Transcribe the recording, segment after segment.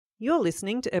You're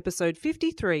listening to episode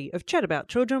 53 of Chat About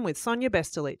Children with Sonia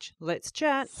Bestelich. Let's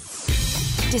chat.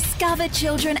 Discover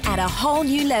children at a whole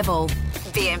new level.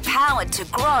 Be empowered to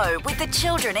grow with the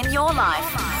children in your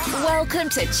life. Welcome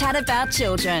to Chat About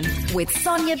Children with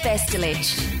Sonia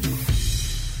Bestelich.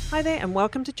 Hi there and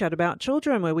welcome to Chat About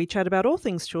Children, where we chat about all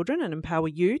things children and empower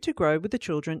you to grow with the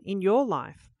children in your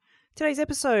life. Today's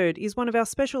episode is one of our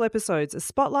special episodes, a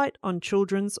spotlight on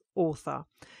children's author.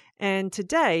 And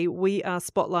today we are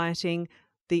spotlighting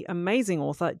the amazing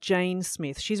author, Jane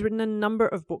Smith. She's written a number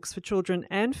of books for children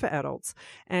and for adults.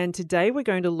 And today we're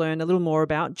going to learn a little more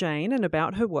about Jane and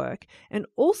about her work. And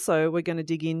also we're going to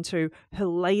dig into her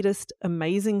latest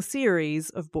amazing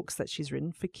series of books that she's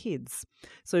written for kids.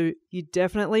 So you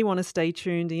definitely want to stay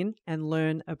tuned in and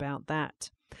learn about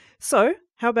that. So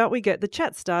how about we get the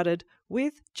chat started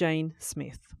with Jane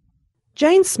Smith.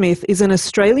 Jane Smith is an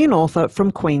Australian author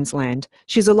from Queensland.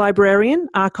 She's a librarian,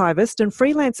 archivist and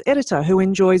freelance editor who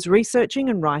enjoys researching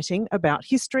and writing about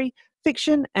history,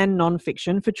 fiction and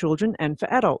non-fiction for children and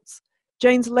for adults.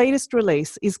 Jane's latest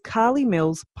release is Carly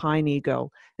Mills' Pioneer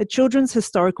Girl, a children's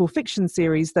historical fiction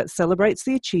series that celebrates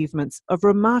the achievements of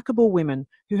remarkable women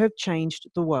who have changed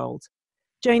the world.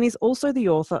 Jane is also the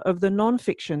author of the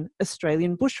non-fiction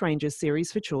Australian Bushrangers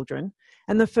series for children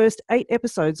and the first 8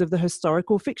 episodes of the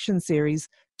historical fiction series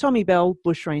Tommy Bell,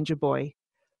 Bushranger Boy.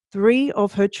 3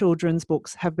 of her children's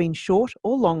books have been short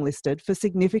or long-listed for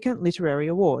significant literary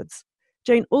awards.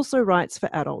 Jane also writes for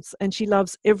adults and she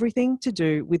loves everything to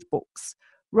do with books.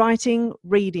 Writing,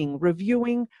 reading,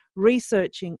 reviewing,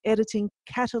 researching, editing,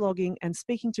 cataloguing and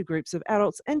speaking to groups of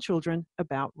adults and children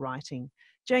about writing.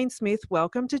 Jane Smith,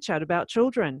 welcome to Chat About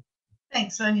Children.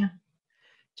 Thanks, Sonia.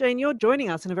 Jane, you're joining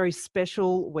us in a very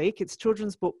special week. It's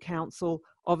Children's Book Council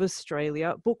of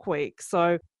Australia Book Week.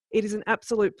 So it is an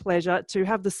absolute pleasure to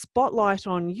have the spotlight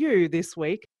on you this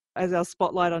week as our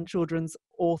Spotlight on Children's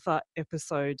Author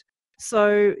episode.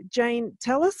 So Jane,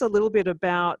 tell us a little bit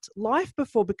about life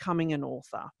before becoming an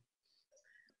author.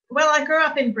 Well, I grew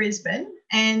up in Brisbane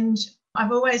and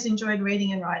I've always enjoyed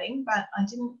reading and writing, but I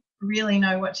didn't really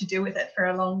know what to do with it for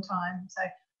a long time. So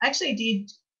I actually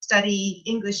did study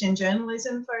English and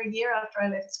journalism for a year after I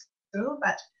left school,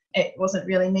 but it wasn't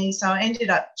really me. So I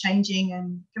ended up changing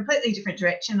a completely different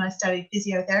direction. I studied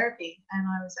physiotherapy and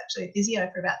I was actually a physio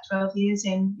for about 12 years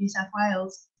in New South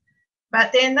Wales.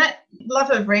 But then that love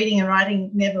of reading and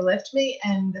writing never left me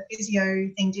and the physio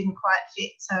thing didn't quite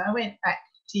fit. So I went back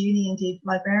to uni and did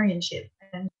librarianship.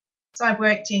 And so I've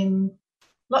worked in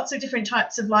lots of different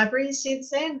types of libraries since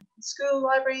then. School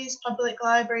libraries, public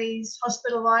libraries,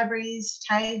 hospital libraries,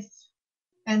 TAFE,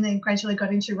 and then gradually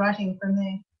got into writing from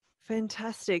there.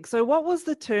 Fantastic. So what was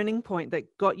the turning point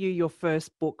that got you your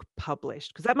first book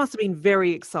published? Because that must have been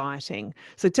very exciting.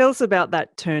 So tell us about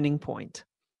that turning point.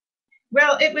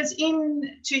 Well, it was in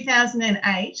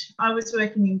 2008. I was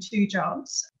working in 2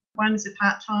 jobs. One was a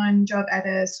part-time job at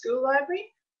a school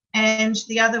library and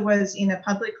the other was in a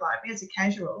public library as a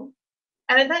casual.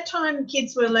 And at that time,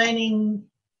 kids were learning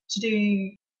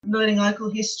local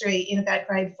history in about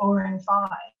grade 4 and 5.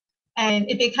 And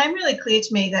it became really clear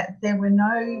to me that there were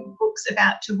no books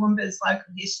about Toowoomba's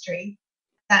local history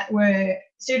that were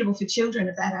suitable for children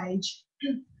of that age.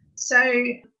 So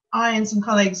I and some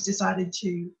colleagues decided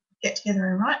to get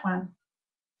together and write one.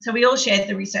 So we all shared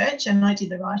the research and I did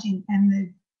the writing,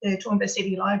 and the Toowoomba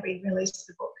City Library released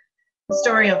the book, The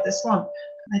Story of the Swamp,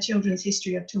 A Children's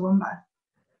History of Toowoomba.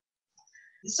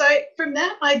 So from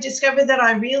that, I discovered that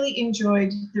I really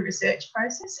enjoyed the research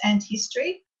process and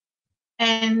history,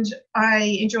 and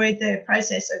I enjoyed the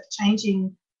process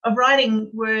of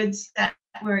writing words that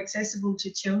were accessible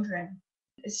to children.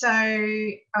 So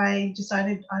I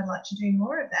decided I'd like to do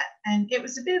more of that, and it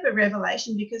was a bit of a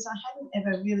revelation because I hadn't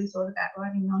ever really thought about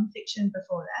writing non-fiction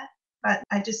before that, but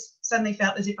I just suddenly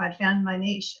felt as if I'd found my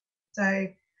niche. So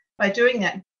by doing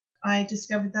that, I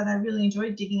discovered that I really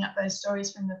enjoyed digging up those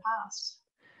stories from the past.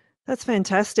 That's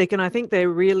fantastic. And I think there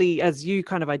really, as you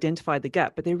kind of identified the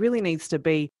gap, but there really needs to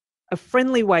be a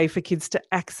friendly way for kids to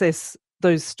access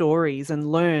those stories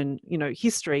and learn,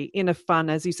 history in a fun,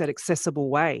 as you said,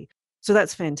 accessible way. So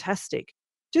that's fantastic.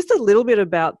 Just a little bit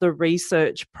about the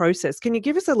research process. Can you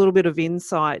give us a little bit of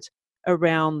insight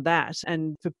around that?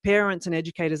 And for parents and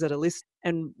educators that are listening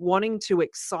and wanting to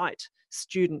excite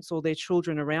students or their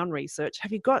children around research,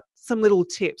 have you got some little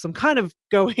tips? I'm kind of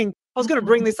going, I was going to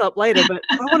bring this up later, but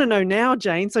I want to know now,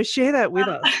 Jane, so share that with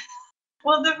us.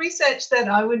 Well, the research that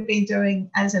I would be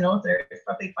doing as an author is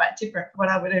probably quite different from what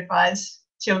I would advise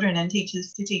children and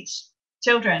teachers to teach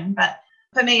children. But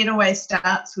for me, it always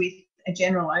starts with a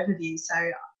general overview.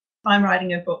 So I'm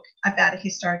writing a book about a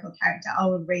historical character, I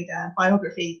will read a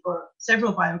biography or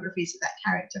several biographies of that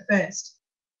character first.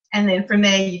 And then from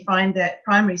there, you find that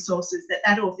primary sources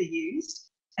that author used,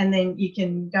 and then you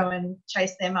can go and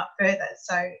chase them up further.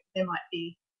 So there might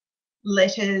be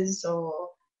letters or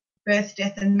birth,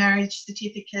 death and marriage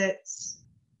certificates,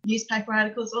 newspaper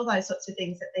articles, all those sorts of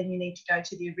things that then you need to go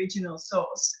to the original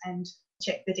source and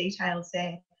check the details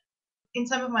there. In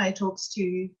some of my talks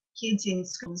to kids in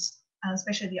schools,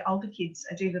 especially the older kids,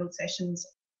 I do little sessions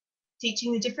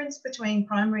teaching the difference between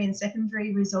primary and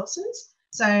secondary resources,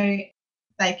 so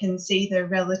they can see the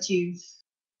relative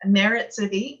merits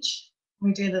of each.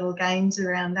 We do little games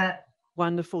around that.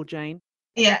 Wonderful, Jane.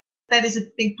 Yeah, that is a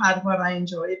big part of what I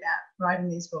enjoy about writing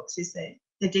these books, is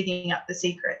the digging up the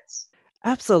secrets.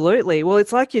 Absolutely. Well,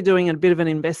 it's like you're doing a bit of an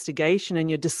investigation and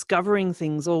you're discovering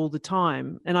things all the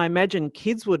time. And I imagine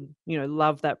kids would,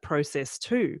 love that process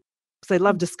too, because they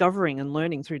love discovering and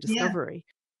learning through discovery.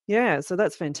 Yeah, so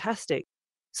that's fantastic.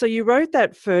 So you wrote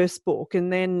that first book,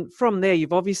 and then from there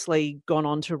you've obviously gone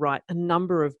on to write a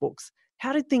number of books.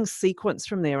 How did things sequence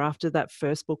from there after that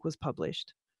first book was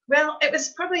published? Well, it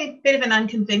was probably a bit of an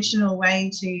unconventional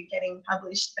way to getting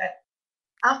published, but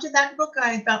after that book,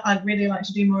 I felt I'd really like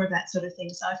to do more of that sort of thing.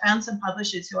 So I found some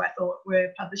publishers who I thought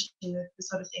were publishing the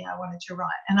sort of thing I wanted to write.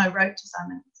 And I wrote to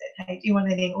some and said, hey, do you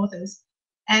want any authors?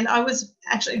 And I was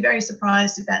actually very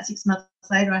surprised. About 6 months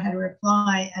later, I had a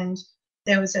reply, and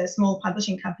there was a small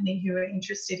publishing company who were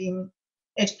interested in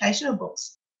educational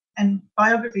books and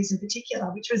biographies in particular,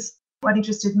 which was what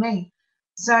interested me.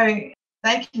 So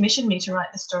they commissioned me to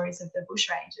write the stories of the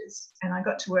bushrangers, and I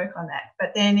got to work on that.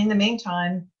 But then in the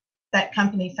meantime, that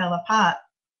company fell apart.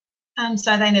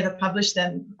 So they never published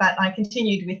them, but I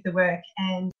continued with the work.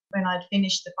 And when I'd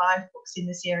finished the 5 books in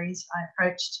the series, I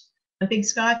approached Big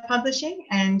Sky Publishing,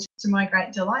 and to my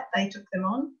great delight, they took them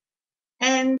on.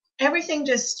 And everything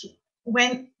just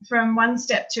went from one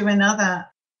step to another.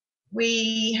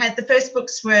 We had the first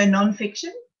books were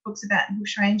non-fiction, books about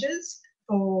bushrangers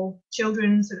for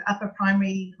children sort of upper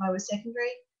primary, lower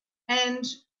secondary. And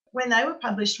when they were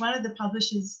published, one of the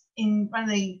partners in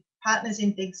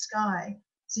Big Sky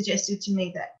suggested to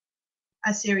me that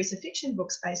a series of fiction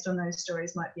books based on those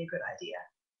stories might be a good idea.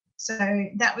 So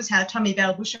that was how Tommy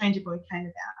Bell Bushranger Boy came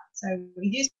about. So we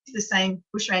used the same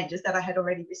bushrangers that I had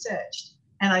already researched,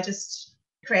 and I just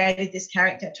created this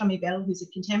character, Tommy Bell, who's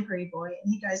a contemporary boy,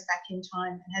 and he goes back in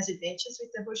time and has adventures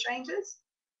with the bushrangers.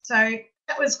 So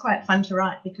that was quite fun to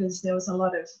write because there was a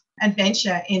lot of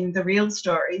adventure in the real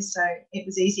stories, so it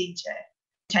was easy to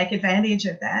take advantage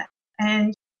of that.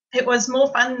 And it was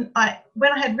more fun.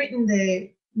 When I had written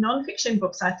the non-fiction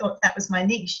books, I thought that was my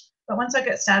niche. But once I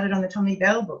got started on the Tommy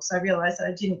Bell books, I realised that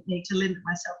I didn't need to limit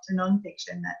myself to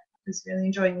non-fiction. That I was really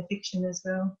enjoying the fiction as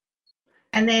well.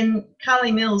 And then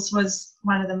Carly Mills was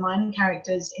one of the minor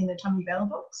characters in the Tommy Bell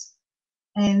books.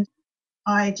 And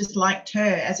I just liked her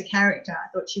as a character. I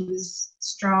thought she was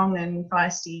strong and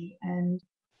feisty and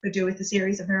could do with a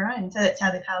series of her own. So that's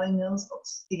how the Carly Mills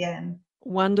books began.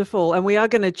 Wonderful. And we are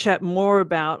going to chat more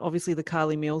about, obviously, the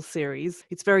Carly Mills series.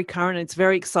 It's very current, it's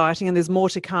very exciting, and there's more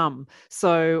to come.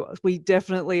 So we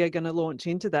definitely are going to launch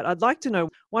into that. I'd like to know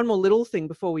one more little thing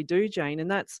before we do, Jane, and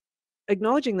that's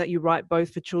acknowledging that you write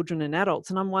both for children and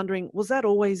adults. And I'm wondering, was that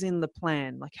always in the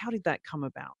plan? Like, how did that come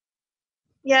about?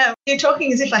 Yeah, you're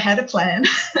talking as if I had a plan.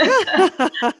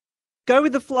 Go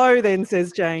with the flow then,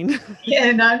 says Jane.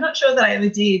 Yeah, no, I'm not sure that I ever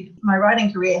did. My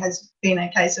writing career has been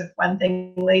a case of one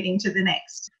thing leading to the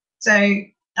next. So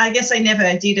I guess I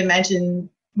never did imagine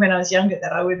when I was younger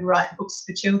that I would write books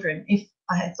for children. If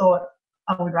I had thought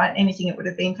I would write anything, it would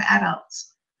have been for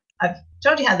adults. I've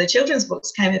told you how the children's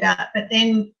books came about, but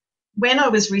then when I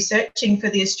was researching for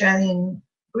the Australian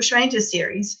Bushranger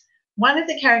series, one of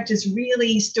the characters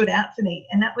really stood out for me,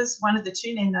 and that was one of the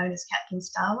 2 men known as Captain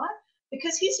Starlight.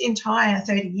 Because his entire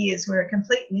 30 years were a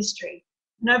complete mystery.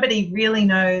 Nobody really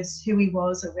knows who he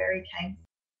was or where he came from,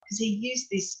 because he used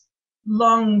this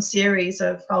long series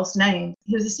of false names.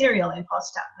 He was a serial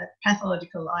imposter, a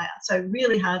pathological liar, so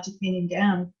really hard to pin him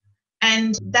down.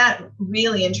 And that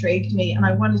really intrigued me, and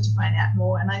I wanted to find out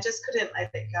more, and I just couldn't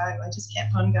let it go. I just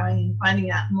kept on going and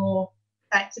finding out more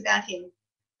facts about him.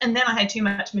 And then I had too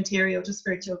much material just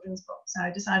for a children's book, so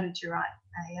I decided to write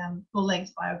a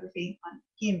full-length biography on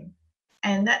him.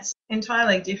 And that's an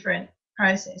entirely different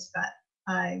process, but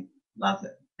I love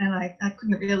it. And I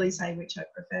couldn't really say which I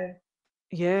prefer.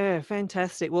 Yeah,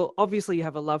 fantastic. Well, obviously you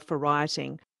have a love for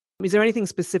writing. Is there anything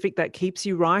specific that keeps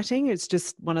you writing? It's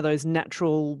just one of those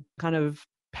natural kind of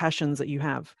passions that you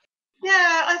have.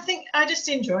 Yeah, I think I just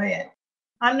enjoy it.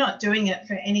 I'm not doing it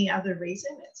for any other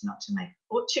reason. It's not to make a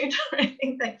fortune or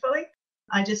anything, thankfully.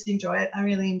 I just enjoy it. I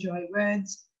really enjoy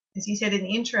words. As you said in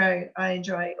the intro, I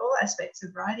enjoy all aspects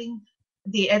of writing.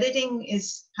 The editing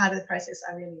is part of the process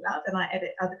I really love, and I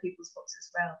edit other people's books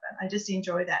as well. But I just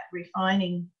enjoy that,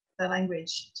 refining the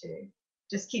language to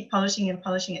just keep polishing and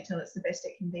polishing it till it's the best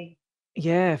it can be.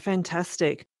 Yeah,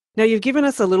 fantastic. Now, you've given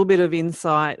us a little bit of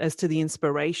insight as to the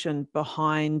inspiration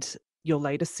behind your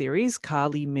latest series,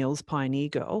 Carly Mills, Pioneer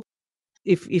Girl.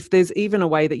 If there's even a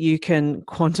way that you can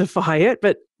quantify it,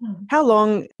 but how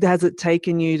long has it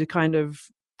taken you to kind of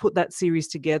put that series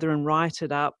together and write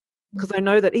it up? Because I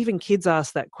know that even kids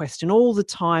ask that question all the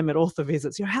time at author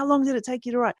visits. How long did it take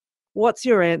you to write? What's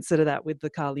your answer to that with the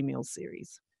Carly Mills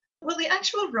series? Well, the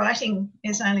actual writing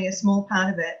is only a small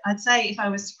part of it. I'd say if I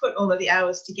was to put all of the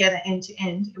hours together end to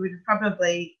end, it would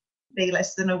probably be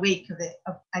less than a week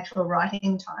of actual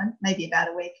writing time, maybe about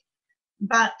a week.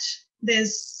 But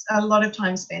there's a lot of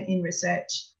time spent in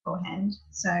research beforehand.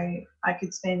 So I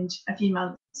could spend a few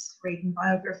months reading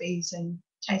biographies and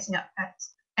chasing up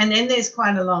facts. And then there's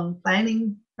quite a long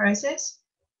planning process.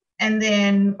 And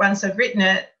then once I've written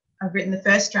it, I've written the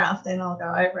first draft, then I'll go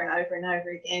over and over and over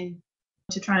again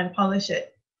to try and polish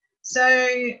it.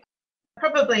 So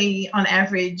probably on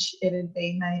average, it'd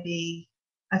be maybe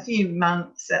a few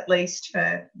months at least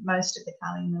for most of the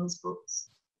Carly Mills books.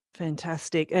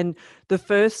 Fantastic. And the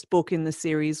first book in the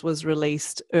series was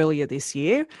released earlier this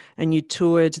year, and you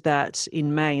toured that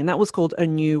in May, and that was called A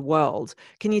New World.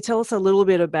 Can you tell us a little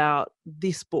bit about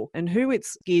this book and who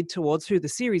it's geared towards, who the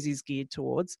series is geared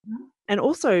towards, and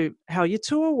also how your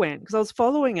tour went? Because I was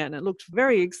following it and it looked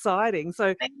very exciting.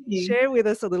 So share with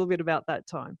us a little bit about that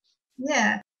time.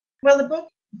 Yeah. Well, the book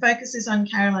focuses on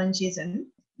Caroline Chisholm.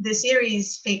 The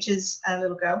series features a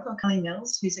little girl called Carly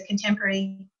Mills, who's a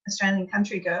contemporary Australian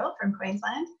country girl from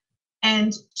Queensland.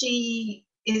 And she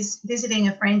is visiting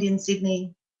a friend in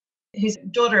Sydney who's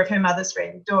daughter of her mother's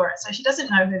friend, Dora. So she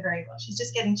doesn't know her very well. She's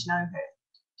just getting to know her.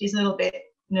 She's a little bit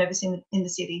nervous in the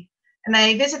city. And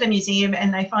they visit a museum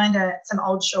and they find some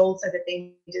old shawls that have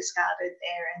been discarded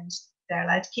there, and they're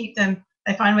allowed to keep them.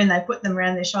 They find when they put them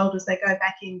around their shoulders, they go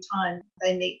back in time.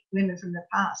 They meet women from the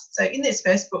past. So in this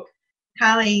first book,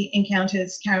 Carly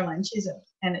encounters Caroline Chisholm,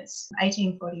 and it's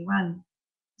 1841.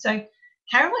 So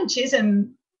Caroline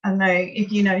Chisholm, I don't know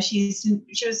if you know, she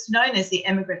was known as the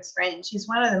emigrant's friend. She's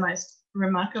one of the most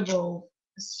remarkable,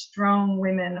 strong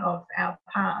women of our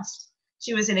past.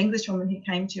 She was an Englishwoman who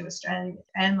came to Australia with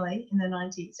family in the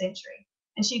 19th century,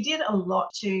 and she did a lot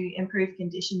to improve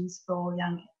conditions for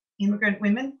young immigrant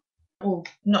women, or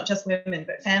not just women,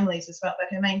 but families as well,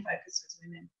 but her main focus was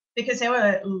women. Because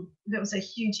there was a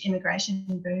huge immigration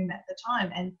boom at the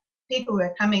time, and people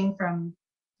were coming from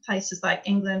places like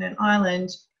England and Ireland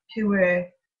who were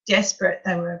desperate.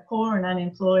 They were poor and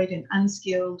unemployed and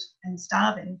unskilled and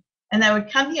starving, and they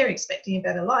would come here expecting a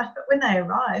better life. But when they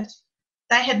arrived,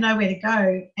 they had nowhere to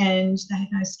go and they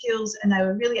had no skills, and they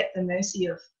were really at the mercy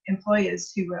of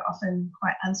employers who were often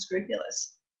quite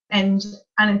unscrupulous, and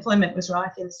unemployment was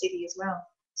rife in the city as well.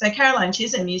 So Caroline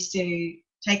Chisholm used to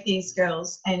take these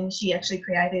girls, and she actually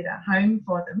created a home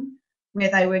for them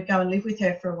where they would go and live with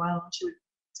her for a while. She would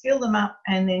skill them up,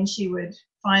 and then she would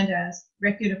find a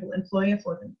reputable employer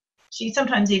for them. She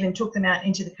sometimes even took them out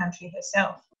into the country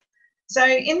herself. So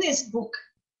in this book,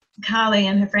 Carly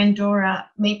and her friend Dora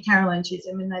meet Caroline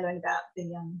Chisholm, and they learn about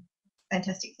the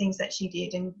fantastic things that she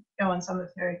did and go on some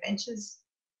of her adventures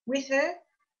with her.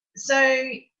 So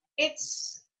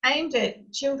it's aimed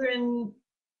at children,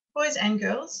 boys and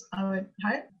girls, I would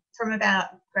hope, from about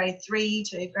grade 3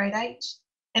 to grade 8.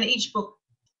 And each book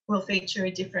will feature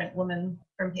a different woman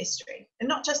from history. And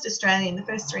not just Australian. The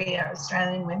first 3 are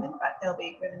Australian women, but there'll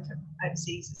be women from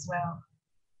overseas as well.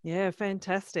 Yeah,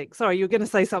 fantastic. Sorry, you were going to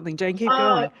say something, Jane. Keep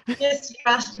going. Yes, you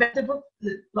asked about the book,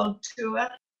 the blog tour.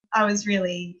 I was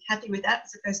really happy with that.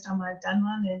 It's the first time I've done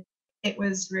one, and it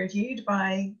was reviewed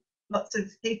by lots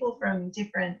of people from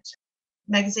different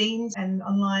magazines and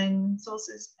online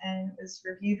sources, and it was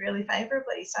reviewed really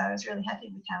favourably. So I was really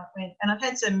happy with how it went. And I've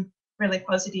had some really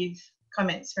positive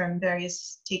comments from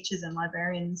various teachers and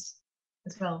librarians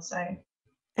as well.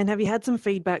 And have you had some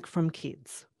feedback from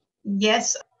kids?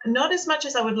 Yes, not as much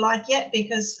as I would like yet,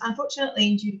 because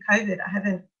unfortunately due to COVID, I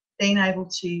haven't been able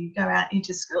to go out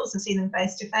into schools and see them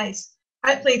face to face.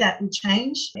 Hopefully that will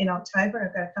change in October.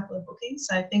 I've got a couple of bookings,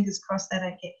 so fingers crossed they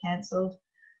don't get cancelled.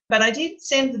 But I did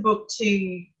send the book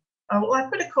I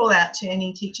put a call out to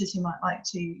any teachers who might like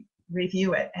to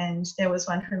review it, and there was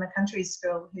one from a country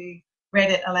school who read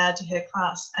it aloud to her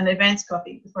class, an advance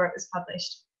copy before it was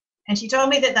published. And she told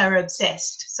me that they were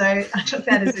obsessed. So I took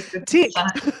that as a good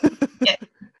sign. Yeah.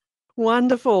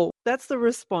 Wonderful. That's the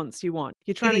response you want.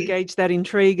 You're trying to gauge that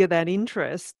intrigue or that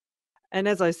interest. And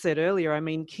as I said earlier, I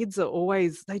mean, kids are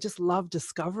always, they just love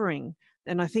discovering.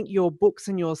 And I think your books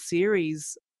and your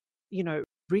series,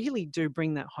 really do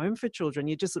bring that home for children.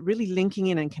 You're just really linking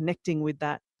in and connecting with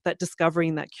that discovery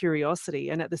and that curiosity.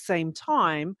 And at the same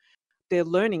time, they're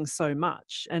learning so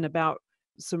much and about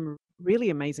some really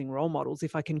amazing role models,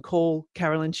 if I can call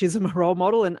Carolyn Chisholm a role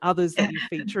model, and others that you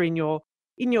feature in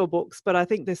your books. But I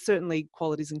think there's certainly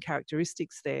qualities and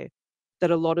characteristics there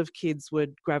that a lot of kids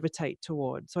would gravitate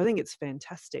toward. So I think it's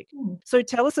fantastic. So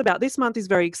tell us about, this month is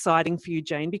very exciting for you,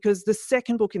 Jane, because the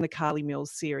second book in the Carly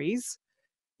Mills series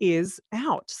is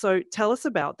out. So tell us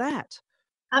about that.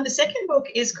 The second book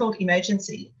is called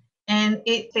Emergency, and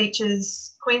it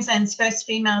features Queensland's first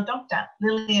female doctor,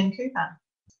 Lillian Cooper.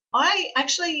 I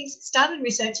actually started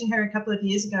researching her a couple of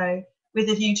years ago with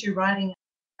a view to writing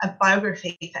a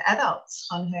biography for adults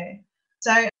on her.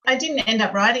 So I didn't end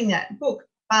up writing that book,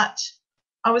 but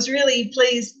I was really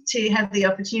pleased to have the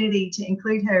opportunity to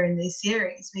include her in this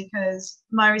series because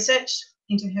my research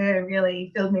into her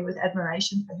really filled me with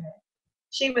admiration for her.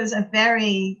 She was a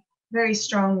very, very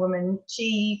strong woman.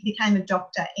 She became a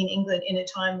doctor in England in a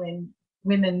time when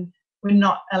women were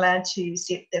not allowed to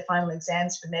sit their final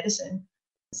exams for medicine.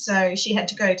 So she had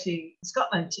to go to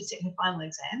Scotland to sit her final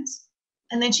exams.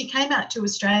 And then she came out to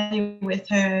Australia with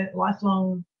her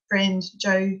lifelong friend,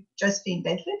 Josephine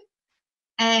Bedford.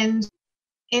 And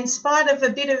in spite of a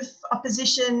bit of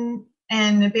opposition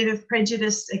and a bit of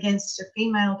prejudice against a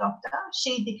female doctor,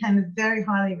 she became a very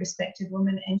highly respected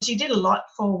woman, and she did a lot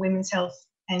for women's health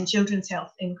and children's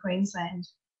health in Queensland.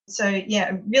 So,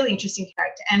 yeah, a really interesting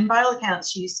character. And by all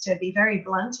accounts, she used to be very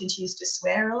blunt and she used to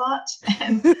swear a lot.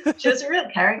 And she was a real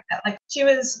character. Like, she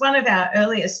was one of our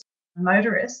earliest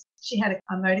motorists. She had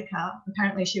a motor car.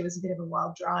 Apparently, she was a bit of a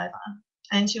wild driver.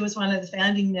 And she was one of the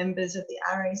founding members of the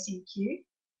RACQ.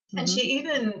 And she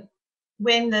even,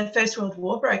 when the First World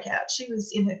War broke out, she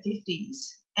was in her 50s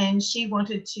and she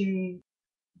wanted to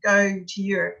go to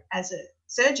Europe as a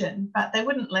surgeon, but they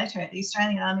wouldn't let her. The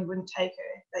Australian Army wouldn't take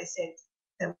her. They said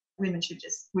that women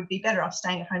would be better off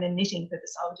staying at home and knitting for the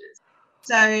soldiers.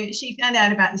 So she found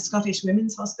out about the Scottish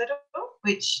Women's Hospital,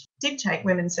 which did take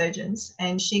women surgeons,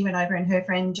 and she went over, and her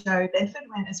friend Jo Bedford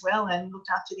went as well and looked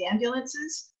after the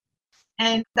ambulances.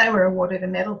 And they were awarded a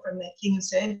medal from the King of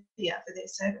Serbia for their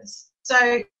service.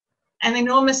 So an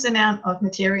enormous amount of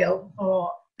material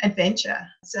for adventure.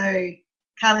 So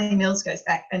Carly Mills goes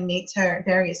back and meets her at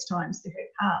various times through her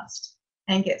past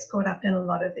and gets caught up in a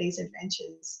lot of these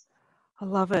adventures. I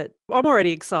love it. I'm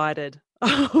already excited.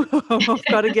 I've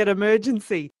got to get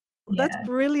Emergency. Yeah. That's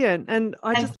brilliant. And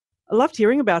I loved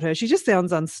hearing about her. She just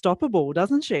sounds unstoppable,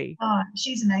 doesn't she? Oh,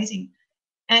 she's amazing.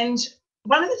 And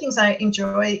one of the things I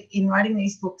enjoy in writing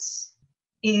these books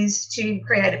is to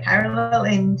create a parallel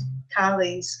in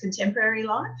Carly's contemporary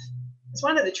life. It's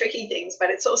one of the tricky things,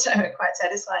 but it's also a quite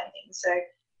satisfying thing. So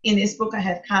in this book, I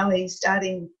have Carly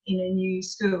starting in a new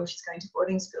school. She's going to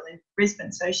boarding school in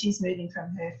Brisbane. So she's moving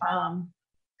from her farm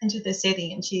into the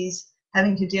city, and she's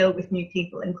having to deal with new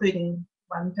people, including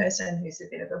one person who's a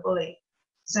bit of a bully.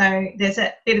 So there's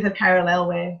a bit of a parallel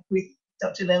with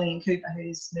Dr. Lillian Cooper,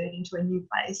 who's moving to a new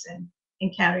place and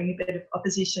encountering a bit of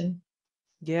opposition.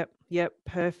 Yep,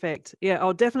 perfect.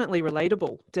 Yeah, definitely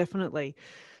relatable, definitely.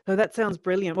 So that sounds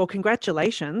brilliant. Well,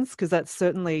 congratulations, because that's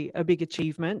certainly a big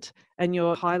achievement, and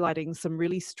you're highlighting some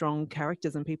really strong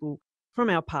characters and people from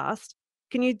our past.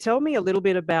 Can you tell me a little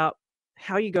bit about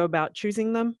how you go about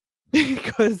choosing them?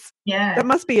 Because that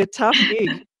must be a tough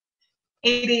gig.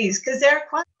 It is, because there are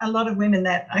quite a lot of women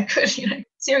that I could,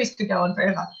 series could go on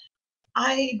forever.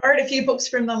 I borrowed a few books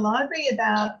from the library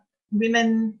about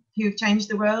women who've changed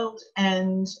the world,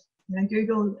 and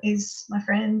Google is my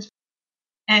friend,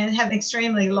 and have an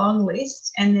extremely long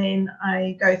list, and then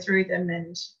I go through them.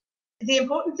 And the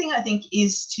important thing, I think,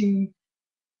 is to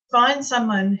find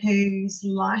someone whose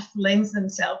life lends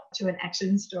themselves to an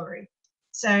action story.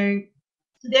 So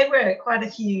there were quite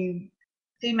a few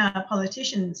female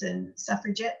politicians and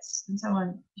suffragettes and so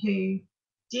on who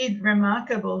did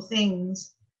remarkable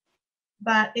things,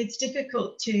 but it's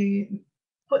difficult to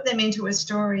put them into a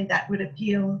story that would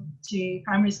appeal to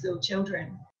primary school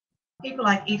children. People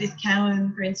like Edith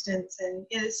Cowan, for instance, and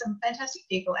there's some fantastic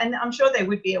people, and I'm sure there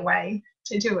would be a way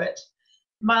to do it.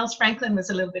 Miles Franklin was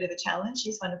a little bit of a challenge.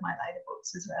 He's one of my later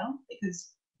books as well,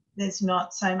 because there's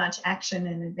not so much action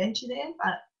and adventure there.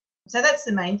 But so that's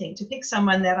the main thing, to pick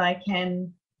someone that I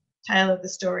can tailor the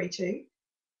story to.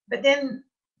 But then,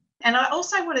 and I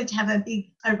also wanted to have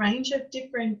a range of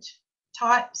different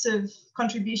types of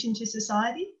contribution to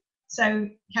society. So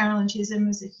Carolyn Chisholm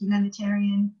was a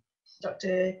humanitarian,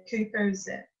 Dr. Cooper is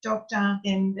a doctor,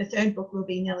 and the third book will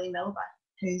be Nellie Melba,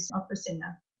 who's an opera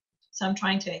singer. So I'm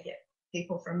trying to get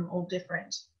people from all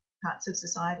different parts of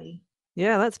society.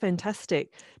 Yeah, that's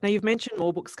fantastic. Now, you've mentioned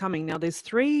more books coming. Now, there's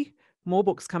 3 more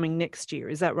books coming next year.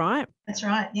 Is that right? That's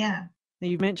right, yeah. Now,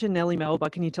 you've mentioned Nellie Melba.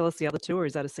 Can you tell us the other 2, or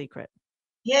is that a secret?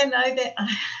 Yeah, no, I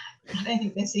don't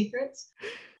think they're secrets.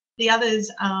 The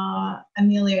others are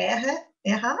Amelia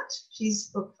Earhart, she's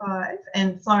book 5,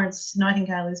 and Florence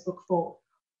Nightingale is book 4.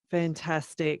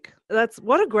 Fantastic.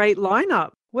 What a great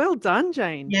lineup. Well done,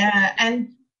 Jane. Yeah, and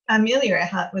Amelia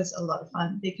Earhart was a lot of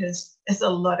fun because there's a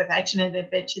lot of action and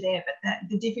adventure there, but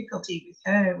the difficulty with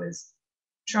her was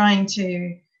trying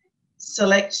to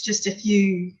select just a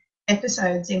few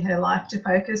episodes in her life to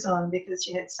focus on because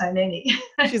she had so many.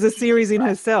 She's a series in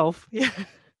herself. Yeah.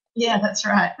 Yeah, that's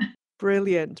right.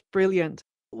 Brilliant. Brilliant.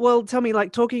 Well, tell me,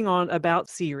 like, talking on about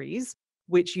series,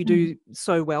 which you do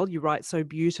so well, you write so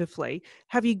beautifully.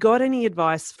 Have you got any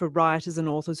advice for writers and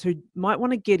authors who might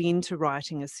want to get into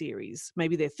writing a series?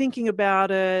 Maybe they're thinking about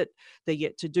it, they're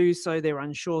yet to do so, they're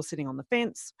unsure, sitting on the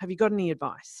fence. Have you got any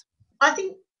advice? I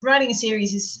think writing a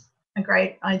series is a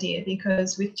great idea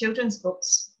because with children's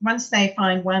books, once they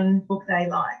find one book they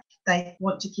like, they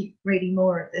want to keep reading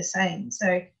more of the same.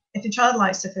 So if a child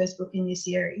likes the first book in your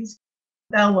series,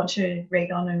 they'll want to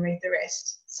read on and read the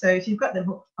rest. So if you've got them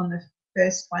hooked on the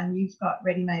first one, you've got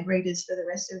ready-made readers for the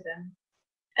rest of them.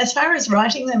 As far as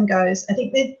writing them goes, I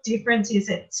think the difference is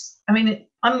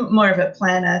I'm more of a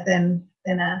planner than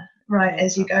a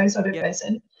write-as-you-go sort of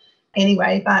person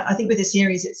anyway, but I think with a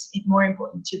series it's more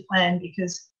important to plan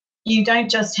because you don't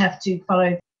just have to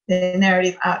follow the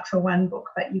narrative arc for one book,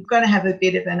 but you've got to have a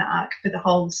bit of an arc for the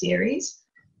whole series.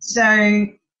 So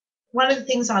one of the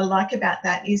things I like about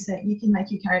that is that you can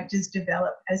make your characters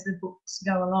develop as the books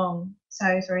go along.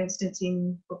 So, for instance,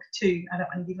 in book 2, I don't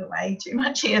want to give away too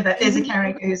much here, but there's a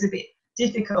character who's a bit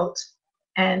difficult.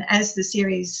 And as the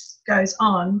series goes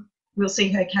on, we'll see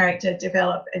her character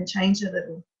develop and change a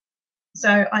little.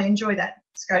 So I enjoy that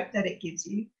scope that it gives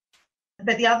you.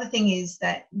 But the other thing is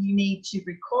that you need to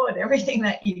record everything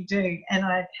that you do. And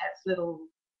I have little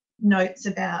notes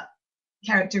about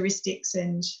characteristics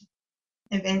and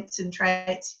events and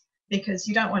traits because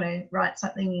you don't want to write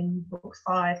something in book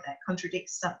 5 that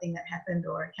contradicts something that happened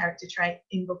or a character trait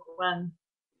in book 1.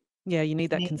 Yeah, you need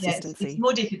that consistency. It's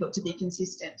more difficult to be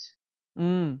consistent.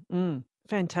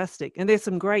 Fantastic. And there's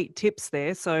some great tips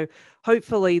there. So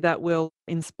hopefully that will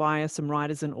inspire some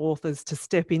writers and authors to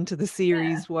step into the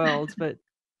series world. But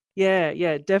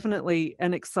yeah, definitely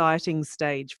an exciting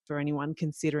stage for anyone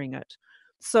considering it.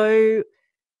 So,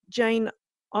 Jane,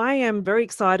 I am very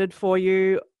excited for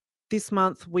you. This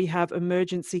month we have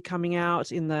Emergency coming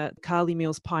out in the Carly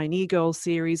Mills Pioneer Girls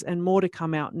series and more to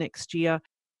come out next year.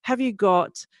 Have you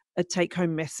got a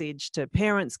take-home message to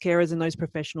parents, carers and those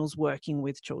professionals working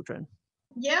with children?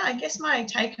 Yeah, I guess my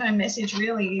take-home message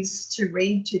really is to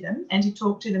read to them and to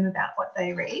talk to them about what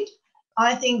they read.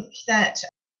 I think that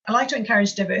I like to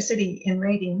encourage diversity in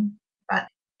reading, but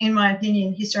in my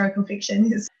opinion, historical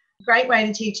fiction is a great way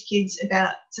to teach kids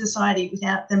about society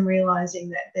without them realising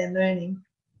that they're learning.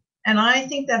 And I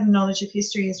think that knowledge of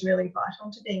history is really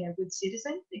vital to being a good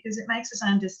citizen because it makes us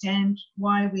understand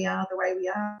why we are the way we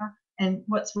are and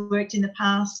what's worked in the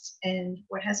past and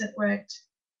what hasn't worked.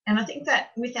 And I think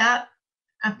that without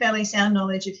a fairly sound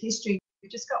knowledge of history,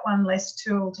 we've just got one less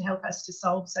tool to help us to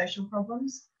solve social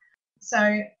problems.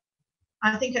 So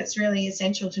I think it's really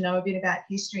essential to know a bit about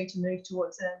history to move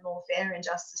towards a more fair and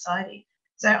just society.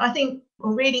 So I think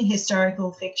reading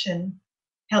historical fiction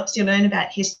helps you learn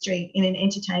about history in an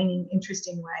entertaining,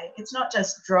 interesting way. It's not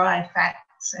just dry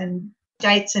facts and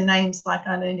dates and names like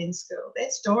I learned in school. They're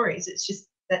stories. It's just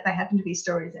that they happen to be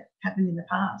stories that happened in the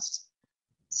past.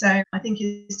 So I think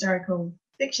historical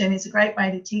fiction is a great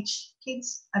way to teach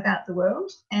kids about the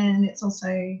world, and it's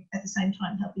also at the same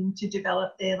time helping to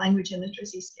develop their language and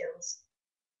literacy skills.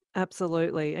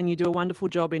 Absolutely. And you do a wonderful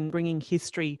job in bringing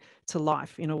history to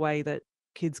life in a way that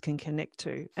kids can connect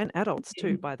to, and adults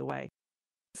too, by the way.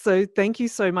 So thank you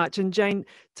so much. And Jane,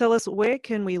 tell us, where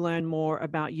can we learn more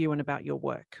about you and about your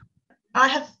work? I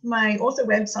have my author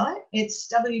website. It's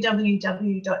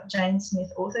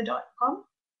www.janesmithauthor.com.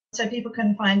 So people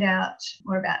can find out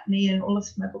more about me and all of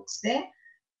my books there.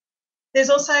 There's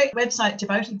also a website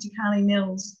devoted to Carly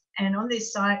Mills, and on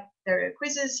this site there are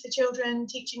quizzes for children,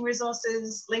 teaching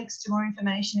resources, links to more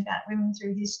information about women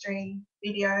through history,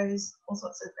 videos, all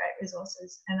sorts of great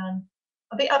resources. And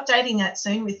I'll be updating that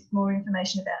soon with more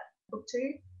information about book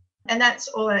 2. And that's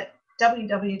all at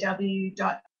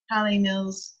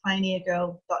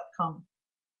www.carlymillspioneergirl.com.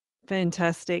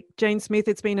 Fantastic. Jane Smith,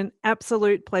 it's been an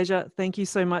absolute pleasure. Thank you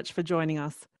so much for joining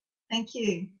us. Thank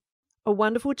you. A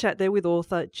wonderful chat there with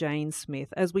author Jane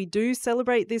Smith as we do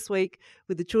celebrate this week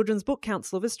with the Children's Book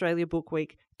Council of Australia Book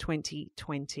Week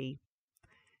 2020.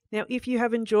 Now, if you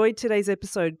have enjoyed today's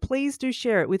episode, please do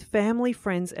share it with family,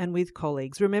 friends and with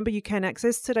colleagues. Remember, you can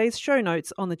access today's show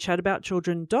notes on the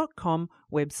chataboutchildren.com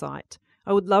website.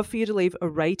 I would love for you to leave a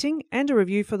rating and a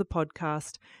review for the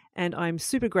podcast, and I'm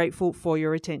super grateful for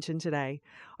your attention today.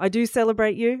 I do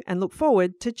celebrate you and look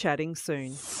forward to chatting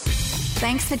soon.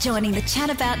 Thanks for joining the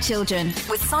Chat About Children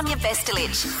with Sonia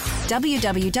Vestilic.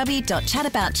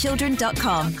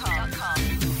 www.chataboutchildren.com.